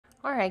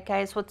Alright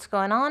guys, what's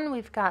going on?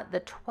 We've got the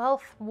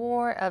 12th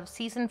war of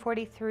Season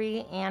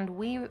 43, and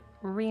we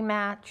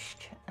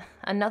rematched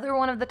another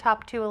one of the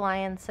top two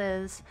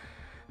alliances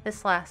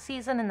this last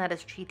season, and that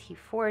is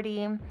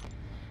GT40.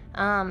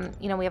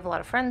 You know, we have a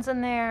lot of friends in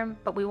there,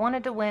 but we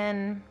wanted to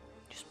win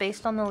just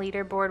based on the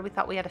leaderboard. We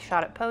thought we had a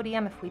shot at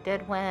podium if we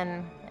did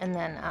win, and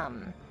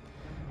then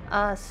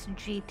us,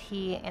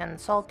 GT, and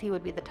Salty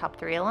would be the top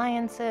three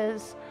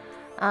alliances.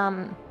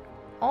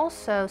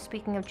 Also,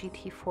 speaking of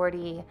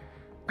GT40,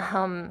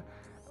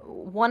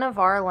 one of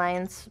our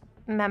alliance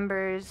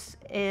members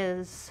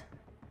is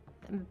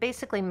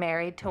basically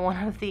married to one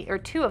of the, or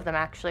two of them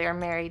actually are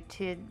married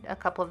to a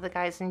couple of the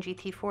guys in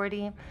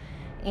GT40.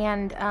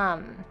 And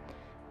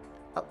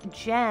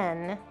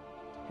Jen,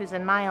 who's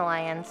in my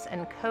alliance,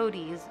 and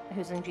Cody's,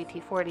 who's in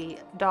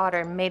GT40,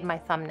 daughter, made my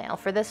thumbnail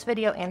for this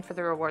video and for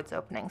the rewards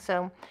opening.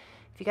 So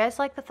if you guys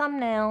like the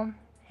thumbnail,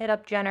 hit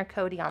up Jen or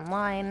Cody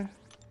online.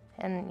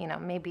 And, you know,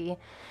 maybe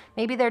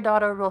their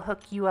daughter will hook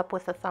you up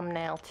with a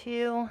thumbnail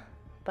too.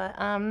 But,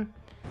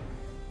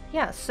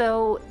 yeah,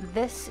 so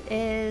this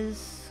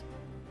is,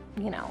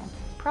 you know,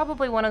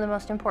 probably one of the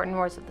most important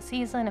wars of the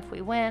season. If we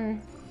win,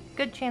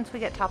 good chance we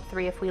get top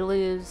 3. If we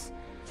lose,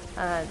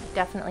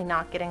 definitely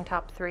not getting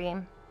top 3.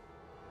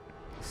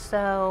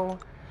 So,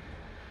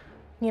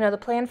 you know, the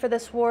plan for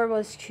this war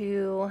was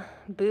to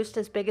boost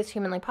as big as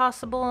humanly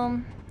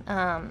possible.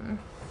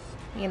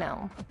 You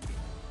know,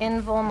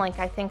 invuln, like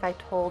I think I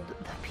told the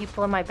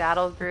people in my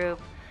battle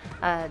group,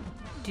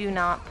 do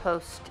not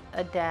post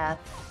a death,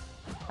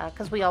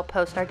 because we all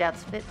post our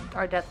death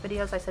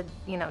videos. I said,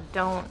 you know,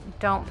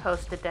 don't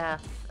post a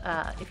death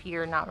if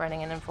you're not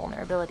running an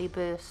invulnerability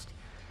boost.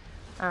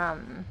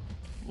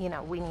 You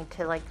know, we need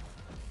to like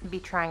be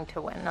trying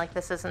to win. Like,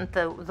 this isn't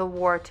the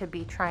war to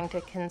be trying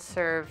to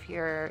conserve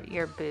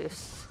your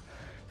boosts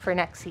for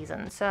next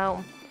season.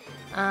 So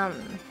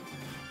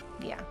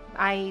yeah,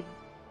 I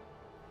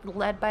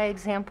led by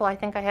example. I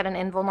think I had an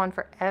invuln on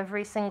for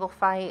every single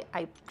fight.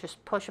 I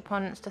just push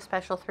opponents to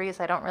special 3s.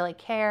 I don't really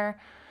care.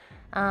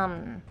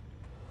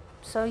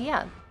 So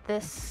yeah,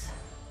 this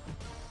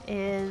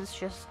is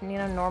just, you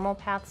know, normal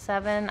path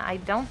 7. I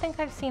don't think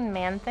I've seen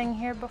Man-Thing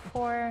here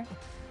before.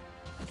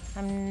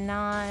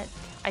 I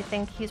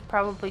think he's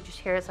probably just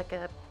here as like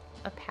a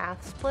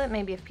path split.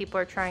 Maybe if people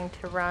are trying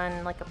to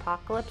run like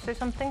Apocalypse or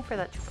something for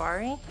that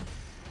Jabari.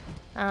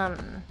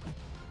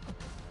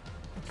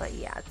 But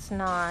yeah, it's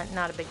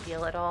not a big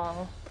deal at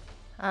all.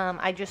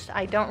 I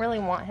don't really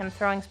want him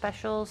throwing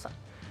specials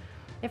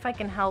if I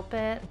can help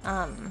it.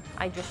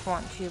 I just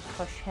want to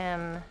push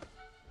him,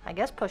 I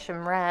guess push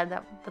him red.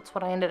 That's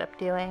what I ended up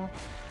doing.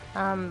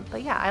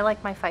 But yeah, I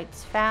like my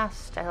fights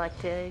fast. I like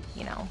to,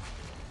 you know,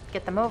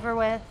 get them over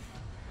with.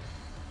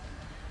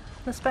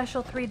 The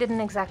special 3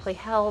 didn't exactly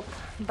help,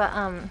 but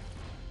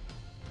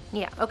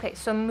yeah, okay,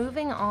 so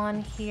moving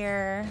on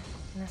here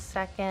in a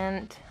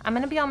second. I'm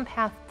going to be on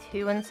path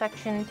 2 in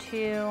section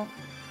 2.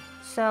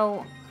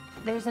 So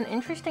there's an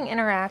interesting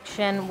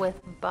interaction with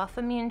buff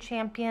immune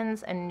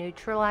champions and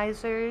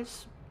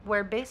neutralizers,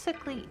 where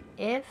basically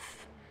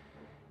if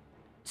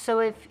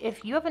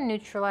you have a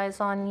neutralize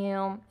on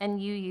you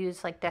and you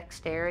use like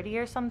dexterity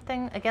or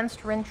something, against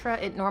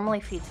Rintra it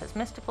normally feeds his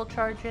mystical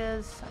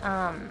charges.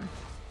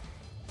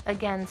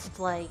 Against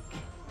like,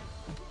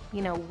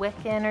 you know,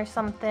 Wiccan or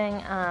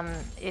something,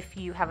 if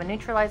you have a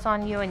neutralize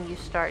on you and you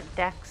start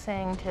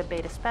dexing to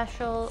beta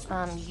special,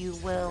 you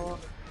will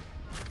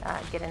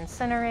get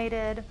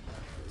incinerated.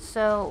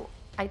 So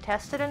I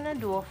tested in a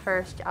duel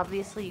first.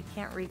 Obviously you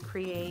can't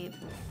recreate,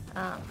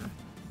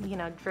 you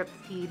know, drip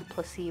feed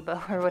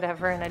placebo or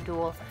whatever in a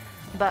duel,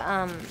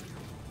 but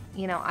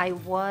you know, I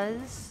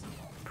was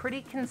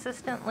pretty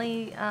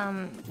consistently,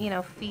 you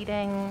know,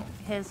 feeding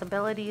his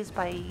abilities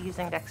by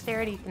using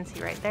dexterity. You can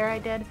see right there I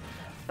did.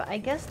 But I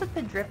guess that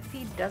the drip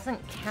feed doesn't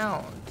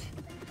count.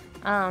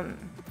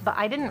 But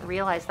I didn't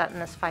realize that in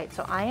this fight,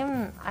 so I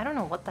don't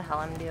know what the hell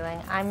I'm doing.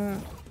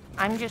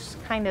 I'm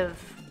just kind of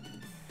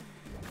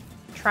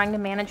trying to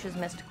manage his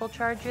mystical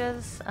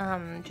charges,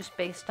 just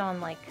based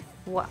on like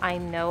what I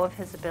know of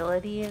his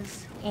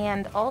abilities.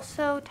 And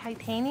also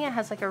Titania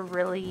has like a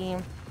really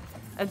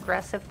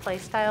aggressive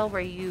playstyle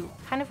where you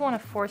kind of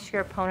want to force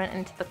your opponent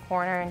into the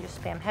corner and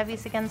just spam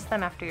heavies against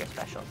them after your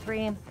special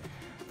 3.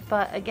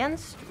 But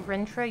against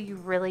Rintra, you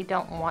really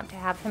don't want to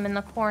have him in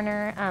the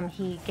corner.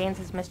 He gains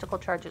his mystical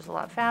charges a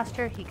lot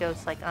faster. He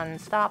goes like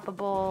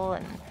unstoppable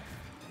and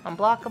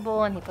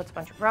unblockable, and he puts a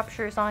bunch of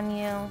ruptures on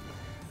you.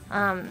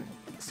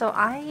 So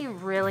I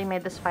really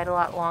made this fight a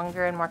lot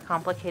longer and more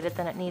complicated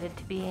than it needed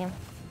to be,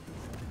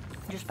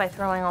 just by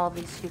throwing all of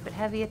these stupid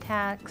heavy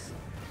attacks.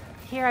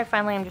 Here I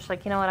finally am just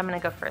like, you know what, I'm going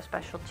to go for a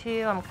special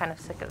 2. I'm kind of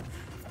sick of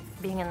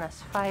being in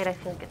this fight. I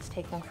feel like it's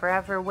taking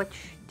forever,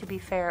 which, to be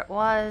fair, it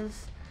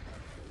was.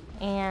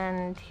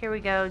 And here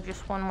we go,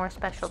 just one more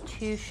special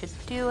 2 should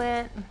do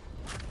it.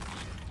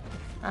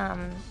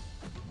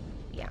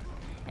 Yeah.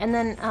 And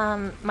then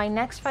my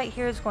next fight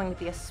here is going to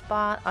be a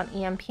spot on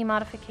EMP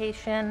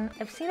modification.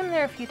 I've seen him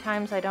there a few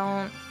times. I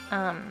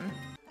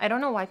I don't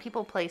know why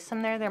people place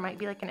him there. There might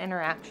be like an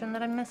interaction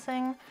that I'm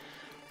missing.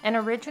 And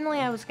originally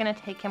I was going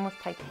to take him with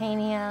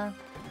Titania,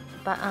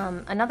 but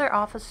another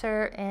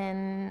officer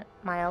in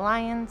my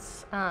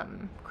alliance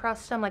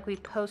crossed him. Like, we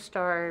post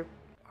our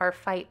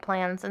fight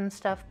plans and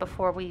stuff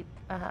before we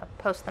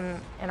post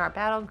them in our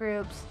battle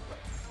groups.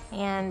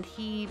 And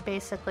he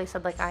basically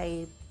said, like,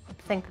 I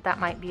think that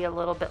might be a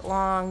little bit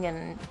long,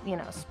 and, you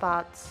know,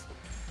 spots,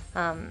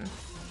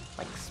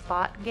 like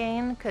spot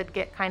gain could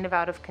get kind of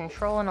out of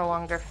control in a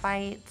longer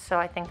fight. So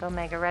I think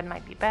Omega Red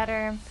might be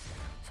better.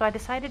 So I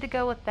decided to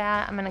go with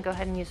that. I'm going to go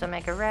ahead and use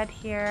Omega Red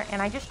here,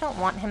 and I just don't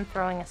want him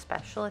throwing a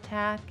special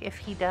attack. If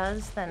he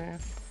does, then,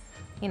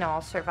 you know,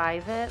 I'll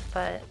survive it,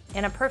 but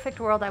in a perfect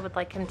world I would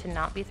like him to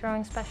not be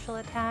throwing special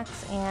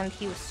attacks. And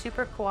he was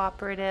super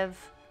cooperative,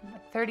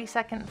 like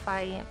 30-second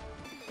fight.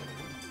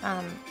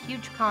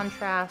 Huge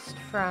contrast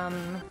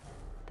from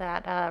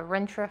that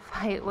Rentra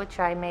fight, which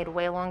I made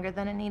way longer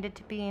than it needed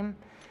to be.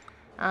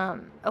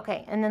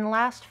 Okay, and then the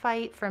last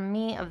fight for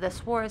me of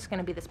this war is going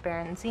to be this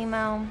Baron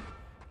Zemo.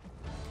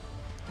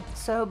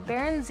 So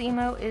Baron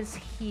Zemo is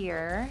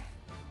here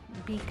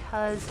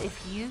because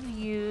if you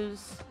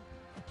use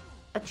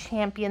a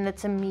champion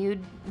that's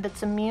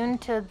immune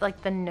to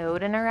like the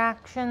node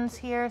interactions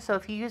here, so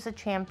if you use a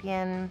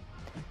champion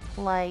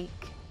like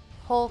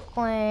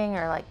Hulkling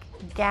or like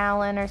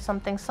Gallon or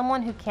something,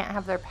 someone who can't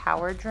have their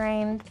power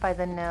drained by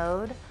the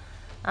node,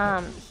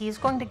 he's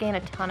going to gain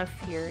a ton of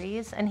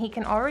Furies, and he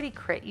can already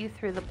crit you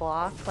through the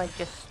block, like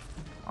just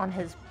on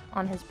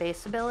his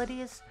base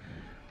abilities.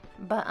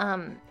 But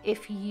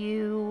if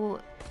you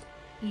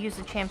use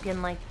a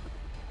champion like,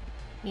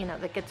 you know,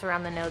 that gets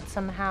around the node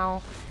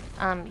somehow,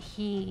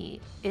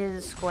 he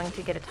is going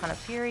to get a ton of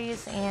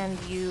Furies,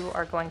 and you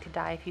are going to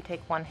die if you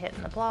take one hit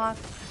in the block.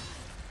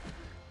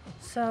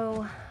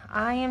 So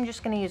I am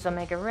just going to use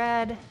Omega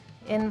Red,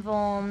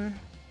 Invuln,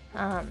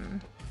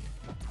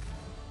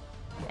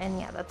 and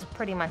yeah, that's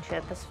pretty much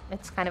it.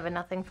 It's kind of a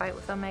nothing fight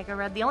with Omega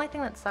Red. The only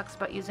thing that sucks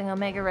about using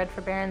Omega Red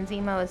for Baron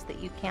Zemo is that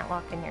you can't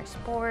lock in your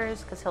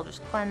spores, because he'll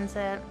just cleanse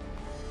it.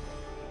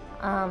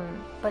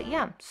 But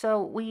yeah,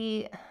 so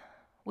we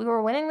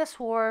were winning this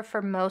war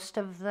for most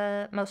of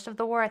the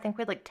war. I think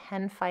we had like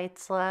 10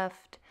 fights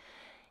left.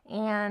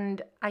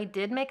 And I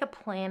did make a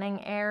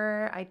planning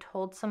error. I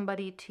told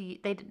somebody to,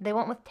 they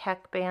went with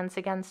tech bans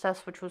against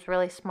us, which was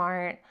really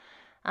smart.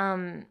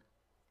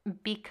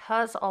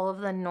 Because all of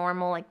the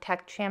normal like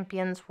tech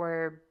champions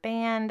were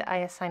banned, I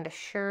assigned a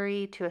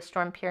Shuri to a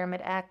Storm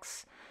Pyramid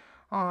X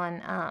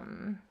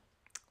on,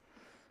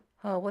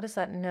 oh, what is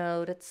that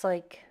node? It's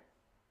like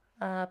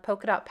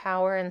Polka Dot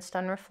Power and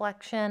Stun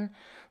Reflection.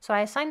 So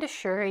I assigned a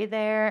Shuri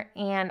there,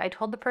 and I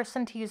told the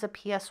person to use a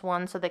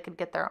PS1 so they could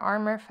get their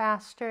armor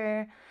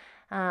faster.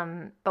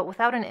 But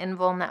without an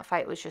Invuln, that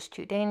fight was just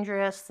too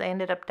dangerous. They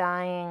ended up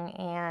dying,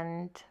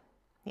 and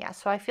yeah,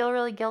 so I feel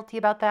really guilty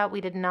about that. We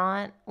did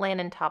not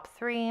land in top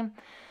 3,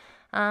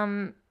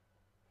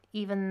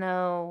 even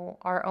though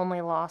our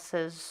only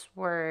losses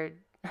were,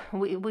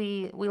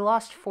 we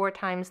lost 4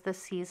 times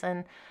this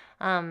season,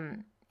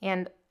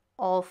 and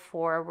all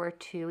 4 were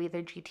to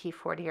either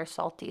GT40 or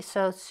Salty.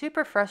 So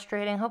super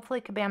frustrating. Hopefully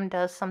Kabam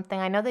does something.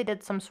 I know they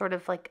did some sort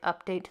of like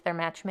update to their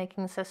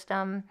matchmaking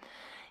system,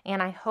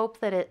 and I hope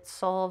that it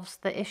solves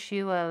the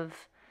issue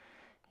of,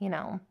 you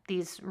know,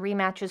 these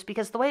rematches,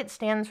 because the way it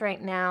stands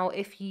right now,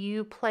 if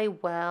you play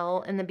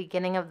well in the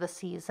beginning of the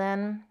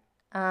season,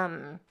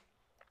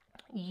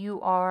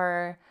 you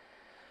are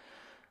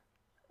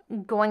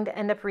going to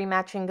end up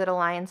rematching good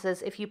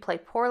alliances. If you play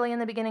poorly in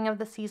the beginning of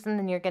the season,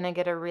 then you're going to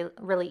get a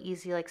really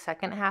easy like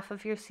second half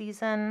of your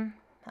season,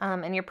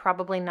 and you're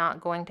probably not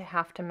going to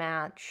have to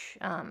match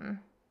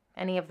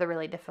any of the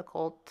really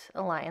difficult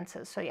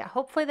alliances. So yeah,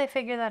 hopefully they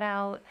figure that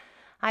out.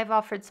 I've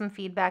offered some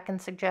feedback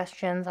and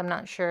suggestions. I'm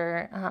not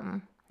sure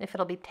if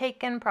it'll be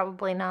taken,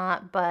 probably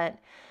not, but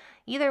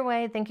either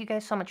way, thank you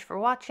guys so much for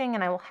watching,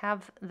 and I will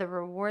have the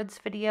rewards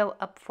video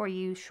up for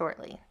you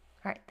shortly.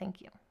 All right, thank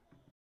you.